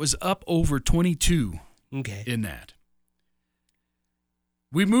market was up over 22 in that.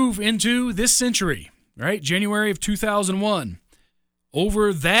 We move into this century, right? January of 2001.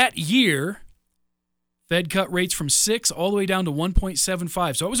 Over that year, Fed cut rates from 6 all the way down to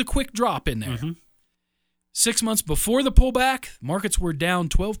 1.75. So it was a quick drop in there. 6 months before the pullback, markets were down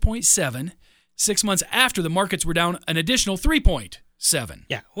 12.7. 6 months after, the markets were down an additional 3.7.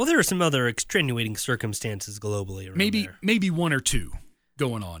 Yeah. Well, there are some other extenuating circumstances globally around there. Maybe 1 or 2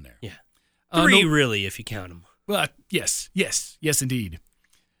 going on there. Yeah. 3 really, if you count them. Well, yes, indeed.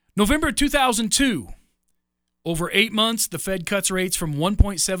 November 2002, over 8 months, the Fed cuts rates from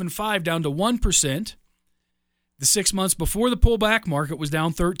 1.75 down to 1%. The 6 months before the pullback, market was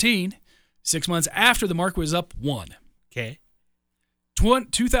down 13. 6 months after, the market was up 1. Okay.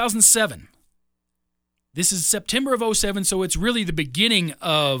 2007. This is September of 2007, so it's really the beginning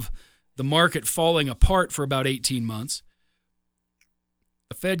of the market falling apart for about 18 months.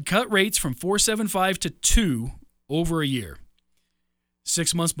 The Fed cut rates from 4.75 to 2 over a year.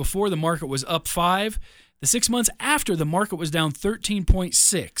 6 months before, the market was up 5. The 6 months after, the market was down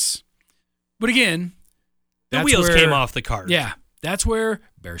 13.6. But again, the wheels came off the cart. Yeah, that's where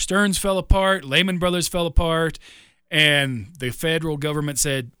Bear Stearns fell apart, Lehman Brothers fell apart, and the federal government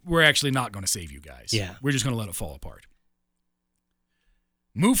said, we're actually not going to save you guys. Yeah. We're just going to let it fall apart.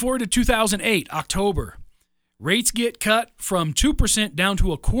 Move forward to 2008, October. Rates get cut from 2% down to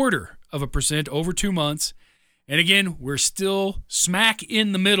 0.25% over 2 months. And again, we're still smack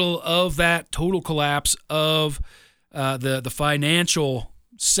in the middle of that total collapse of the financial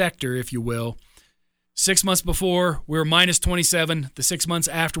sector, if you will. 6 months before, we were minus 27. The 6 months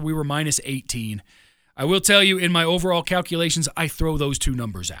after, we were minus 18. I will tell you, in my overall calculations, I throw those two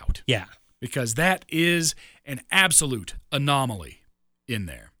numbers out. Yeah. Because that is an absolute anomaly in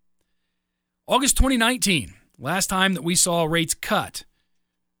there. August 2019, last time that we saw rates cut.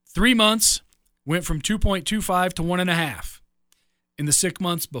 3 months, went from 2.25 to 1.5. In the 6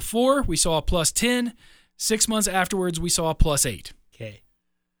 months before, we saw a +10. 6 months afterwards, we saw a +8. Okay.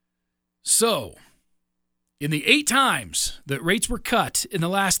 So, in the 8 times that rates were cut in the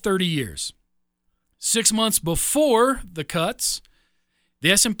last 30 years, 6 months before the cuts,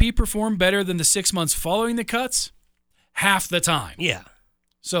 the S&P performed better than the 6 months following the cuts half the time. Yeah.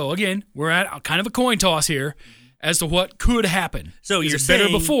 So, again, we're at kind of a coin toss here as to what could happen. So is you're it better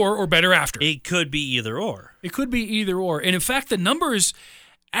saying before or better after? It could be either or. It could be either or. And in fact, the numbers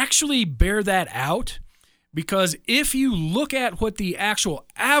actually bear that out because if you look at what the actual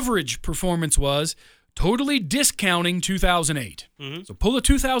average performance was, totally discounting 2008. So pull the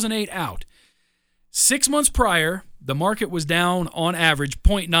 2008 out. 6 months prior, the market was down on average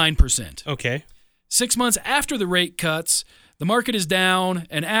 0.9%. Okay. 6 months after the rate cuts, the market is down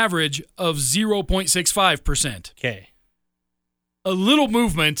an average of 0.65%. Okay. A little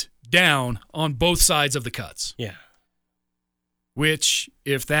movement down on both sides of the cuts. Yeah. Which,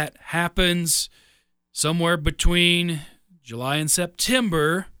 if that happens somewhere between July and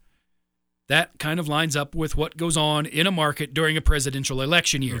September, that kind of lines up with what goes on in a market during a presidential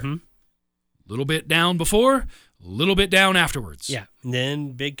election year. A little bit down before, a little bit down afterwards. Yeah. And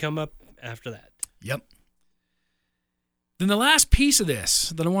then big come up after that. Yep. Then the last piece of this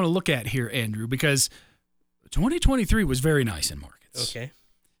that I want to look at here, Andrew, because 2023 was very nice in markets. Okay.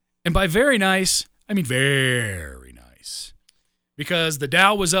 And by very nice, I mean very nice. Because the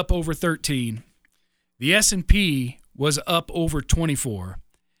Dow was up over 13, the S&P was up over 24,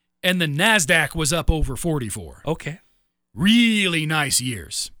 and the NASDAQ was up over 44. Okay. Really nice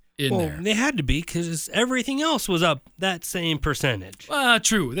years in there. They had to be because everything else was up that same percentage.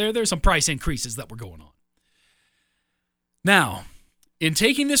 True. There's some price increases that were going on. Now, in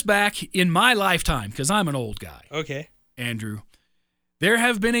taking this back in my lifetime, because I'm an old guy, Okay. Andrew, there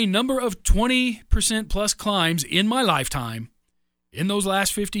have been a number of 20% plus climbs in my lifetime in those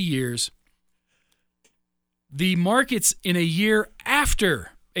last 50 years. The markets in a year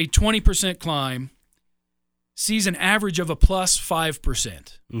after a 20% climb sees an average of a plus 5%.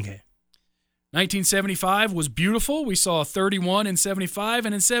 Okay. 1975 was beautiful. We saw a 31 in 75,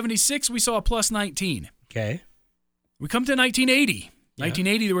 and in 76 we saw a plus 19. Okay. We come to 1980.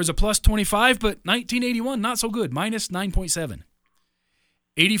 1980 there was a plus 25, but 1981 not so good, minus 9.7.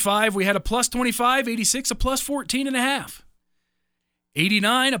 85 we had a plus 25, 86 a plus 14.5.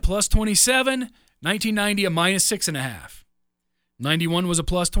 89 a plus 27, 1990 a minus 6.5. 91 was a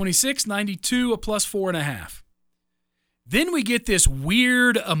plus 26, 92 a plus 4.5. Then we get this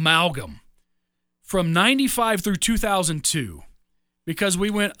weird amalgam from 95 through 2002 because we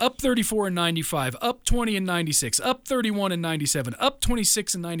went up 34 in 95, up 20 in 96, up 31 in 97, up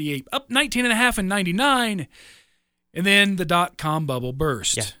 26 in 98, up 19.5 in 99, and then the dot-com bubble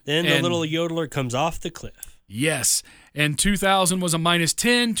burst. Yeah. Then the little yodeler comes off the cliff. Yes. And 2000 was a minus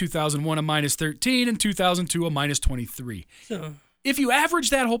 10, 2001 a minus 13, and 2002 a minus 23. So, If you average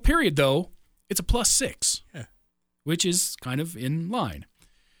that whole period, though, it's a plus 6, Yeah. which is kind of in line.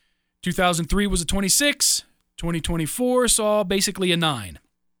 2003 was a 26. 2024 saw basically a 9,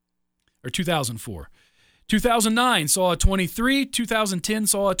 or 2004. 2009 saw a 23. 2010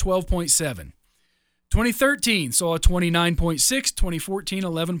 saw a 12.7. 2013 saw a 29.6. 2014,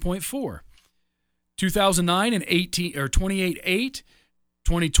 11.4. 2009 and 18 or 28.8.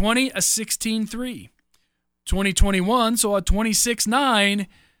 2020 a 16.3. 2021 saw a 26.9,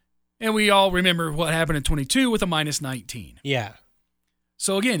 and we all remember what happened in 22 with a minus 19. yeah.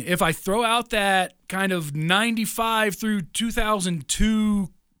 So again, if I throw out that kind of 95 through 2002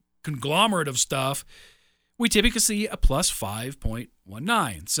 conglomerate of stuff, we typically see a plus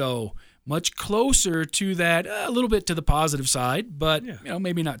 5.19. So much closer to that, a little bit to the positive side, but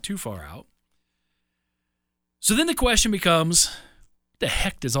maybe not too far out. So then the question becomes, what the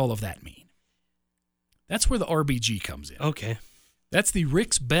heck does all of that mean? That's where the RBG comes in. Okay. That's the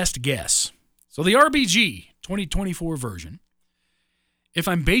Rick's Best Guess. So the RBG 2024 version, if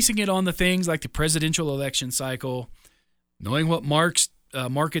I'm basing it on the things like the presidential election cycle, knowing what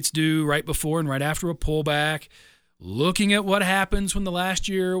markets do right before and right after a pullback, looking at what happens when the last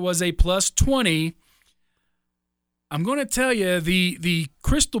year was a plus 20, I'm going to tell you the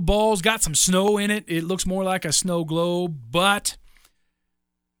crystal ball's got some snow in it. It looks more like a snow globe, but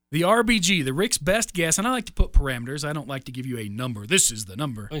the RBG, the Rick's Best Guess, and I like to put parameters. I don't like to give you a number. This is the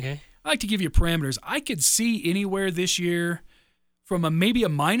number. Okay. I like to give you parameters. I could see anywhere this year from maybe a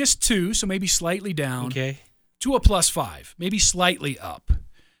minus 2, so maybe slightly down, Okay. to a plus 5, maybe slightly up.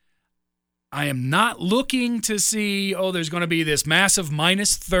 I am not looking to see, there's going to be this massive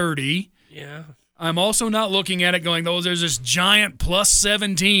minus 30. Yeah. I'm also not looking at it going, there's this giant plus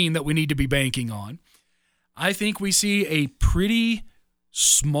 17 that we need to be banking on. I think we see a pretty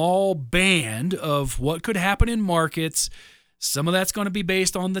small band of what could happen in markets. Some of that's going to be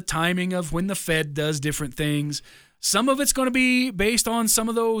based on the timing of when the Fed does different things. Some of it's going to be based on some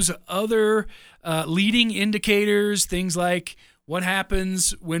of those other leading indicators, things like what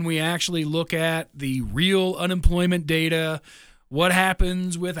happens when we actually look at the real unemployment data, what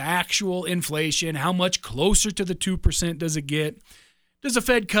happens with actual inflation, how much closer to the 2% does it get, does the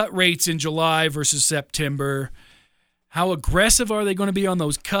Fed cut rates in July versus September, How aggressive are they going to be on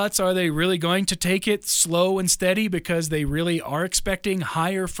those cuts? Are they really going to take it slow and steady because they really are expecting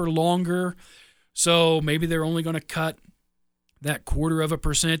higher for longer? So maybe they're only going to cut that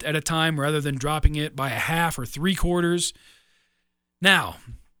 0.25% at a time rather than dropping it by 0.5 or 0.75. Now,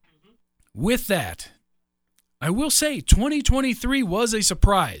 with that, I will say 2023 was a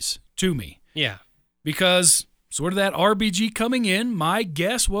surprise to me. Yeah. Because sort of that RBG coming in, my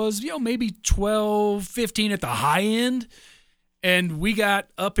guess was, maybe 12, 15 at the high end, and we got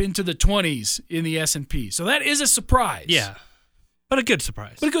up into the 20s in the S&P. So that is a surprise. Yeah. But a good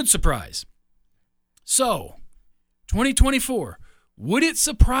surprise. So, 2024, would it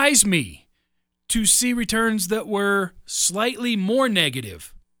surprise me to see returns that were slightly more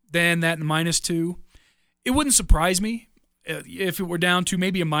negative than that -2? It wouldn't surprise me if it were down to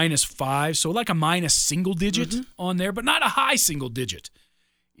maybe a -5, so like a minus single digit on there, but not a high single digit.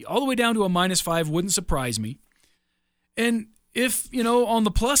 All the way down to a -5 wouldn't surprise me. And if, on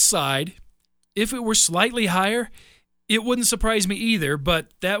the plus side, if it were slightly higher, it wouldn't surprise me either,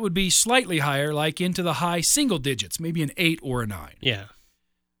 but that would be slightly higher, like into the high single digits, maybe an 8 or a 9. Yeah.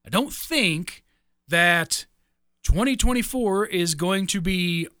 I don't think that 2024 is going to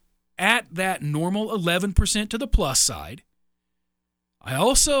be at that normal 11% to the plus side. I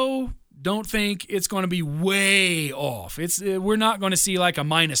also don't think it's going to be way off. We're not going to see like a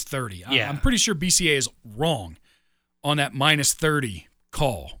 -30. Yeah. I'm pretty sure BCA is wrong on that -30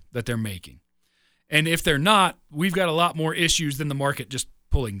 call that they're making. And if they're not, we've got a lot more issues than the market just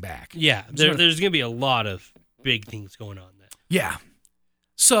pulling back. Yeah, there's going to be a lot of big things going on there. Yeah.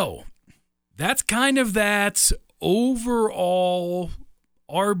 So that's kind of that overall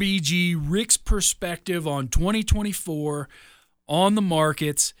RBG Rick's perspective on 2024 on the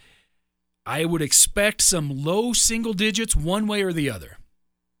markets. I would expect some low single digits one way or the other.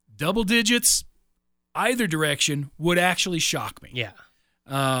 Double digits, either direction, would actually shock me.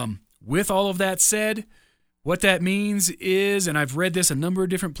 Yeah. With all of that said, what that means is, and I've read this a number of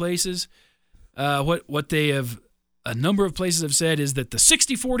different places, what they have, a number of places have said is that the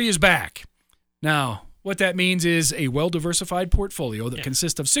 60-40 is back. Now, what that means is a well-diversified portfolio that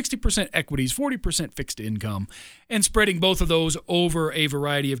consists of 60% equities, 40% fixed income, and spreading both of those over a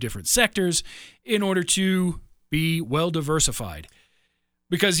variety of different sectors in order to be well-diversified.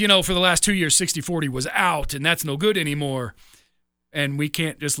 Because, for the last 2 years, 60-40 was out, and that's no good anymore. And we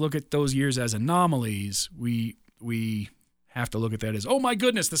can't just look at those years as anomalies. We have to look at that as, oh my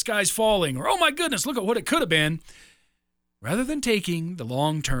goodness, the sky's falling, or oh my goodness, look at what it could have been, rather than taking the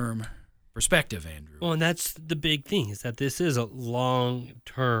long-term perspective, Andrew. Well, and that's the big thing, is that this is a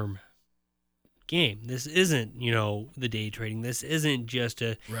long-term game. This isn't, the day trading. This isn't just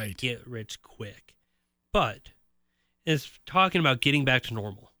a get rich quick. But it's talking about getting back to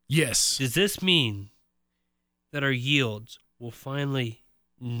normal. Yes. Does this mean that our yields will finally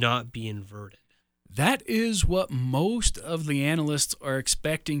not be inverted? That is what most of the analysts are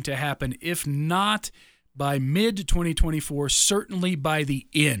expecting to happen, if not by mid-2024, certainly by the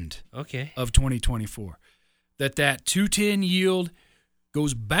end of 2024. That 210 yield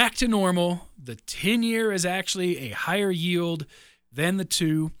goes back to normal. The 10-year is actually a higher yield than the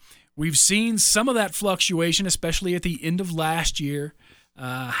 2. We've seen some of that fluctuation, especially at the end of last year,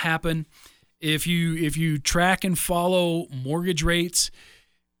 happen. If you track and follow mortgage rates,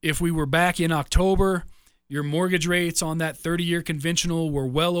 if we were back in October, your mortgage rates on that 30-year conventional were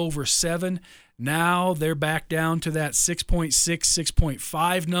well over 7. Now they're back down to that 6.6,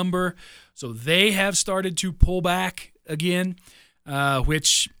 6.5 number. So they have started to pull back again,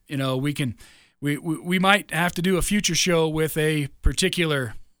 which, we might have to do a future show with a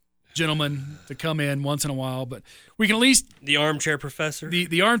particular gentleman to come in once in a while, but we can at least the armchair professor,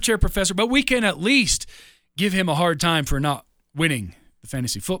 the armchair professor, but we can at least give him a hard time for not winning the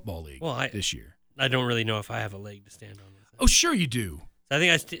fantasy football league this year. I don't really know if I have a leg to stand on. Oh, sure you do. I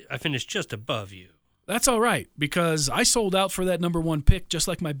think I finished just above you. That's all right, because I sold out for that number 1 pick just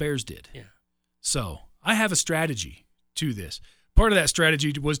like my Bears did. Yeah. So I have a strategy to this. Part of that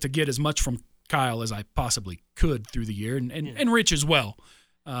strategy was to get as much from Kyle as I possibly could through the year, and Rich as well.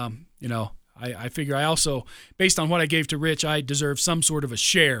 I figure I also, based on what I gave to Rich, I deserve some sort of a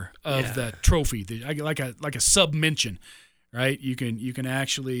share of the trophy, like a sub mention, right? You can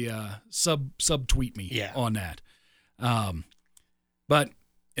actually sub tweet me on that. But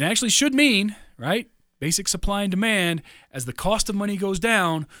it actually should mean, right, basic supply and demand, as the cost of money goes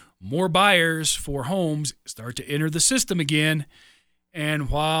down, more buyers for homes start to enter the system again. And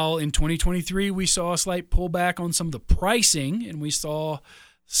while in 2023 we saw a slight pullback on some of the pricing, and we saw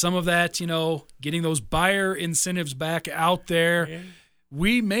some of that, getting those buyer incentives back out there,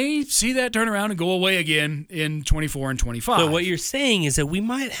 we may see that turn around and go away again in 24 and 25. So what you're saying is that we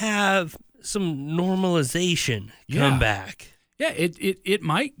might have some normalization come back. Yeah, it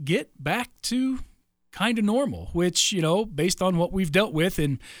might get back to kind of normal, which, based on what we've dealt with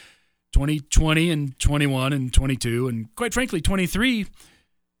in 2020 and 21 and 22 and quite frankly 23,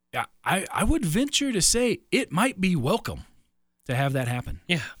 I would venture to say it might be welcome to have that happen.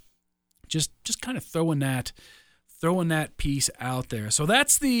 Yeah. Just kind of throwing that piece out there. So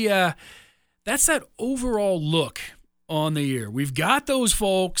that's that overall look on the year. We've got those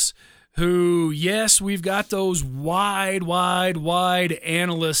folks who, yes, we've got those wide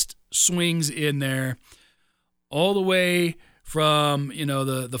analyst swings in there, all the way from,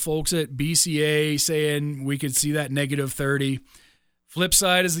 the folks at BCA saying we could see that negative 30. Flip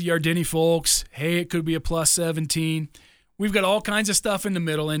side is the Yardeni folks. Hey, it could be a plus 17. We've got all kinds of stuff in the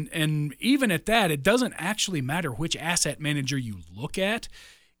middle, and even at that, it doesn't actually matter which asset manager you look at.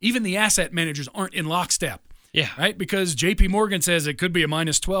 Even the asset managers aren't in lockstep. Yeah. Right? Because JP Morgan says it could be a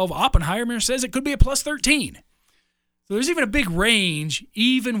minus 12. Oppenheimer says it could be a plus 13. So there's even a big range,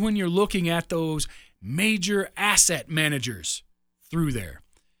 even when you're looking at those major asset managers through there.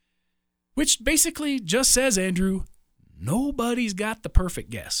 Which basically just says, Andrew, nobody's got the perfect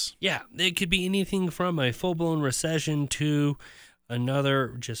guess. Yeah, it could be anything from a full-blown recession to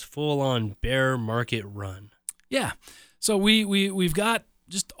another just full-on bear market run. Yeah, so we've got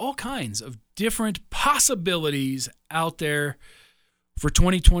just all kinds of different possibilities out there for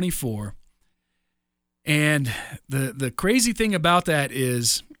 2024. And the crazy thing about that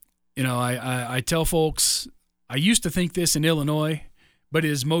is, I tell folks, I used to think this in Illinois, but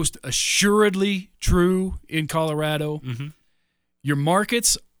is most assuredly true in Colorado. Mm-hmm. Your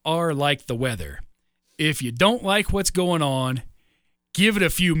markets are like the weather. If you don't like what's going on, give it a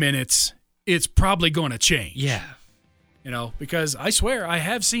few minutes. It's probably going to change. Yeah. Because I swear I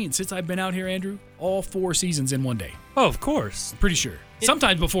have seen, since I've been out here, Andrew, all 4 seasons in one day. Oh, of course. Pretty sure.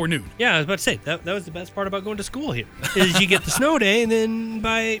 Sometimes before noon. Yeah, I was about to say, that was the best part about going to school here, is you get the snow day, and then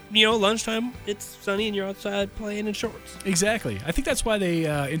by, lunchtime, it's sunny and you're outside playing in shorts. Exactly. I think that's why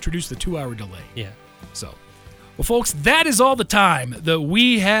they introduced the 2-hour delay. Yeah. So, well, folks, that is all the time that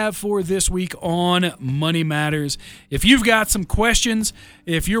we have for this week on Money Matters. If you've got some questions,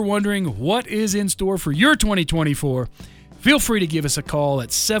 if you're wondering what is in store for your 2024, feel free to give us a call at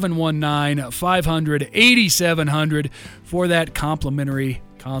 719-500-8700 for that complimentary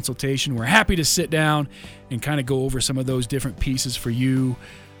consultation. We're happy to sit down and kind of go over some of those different pieces for you.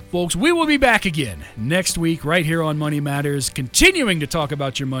 Folks, we will be back again next week right here on Money Matters, continuing to talk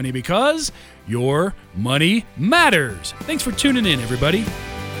about your money because your money matters. Thanks for tuning in, everybody.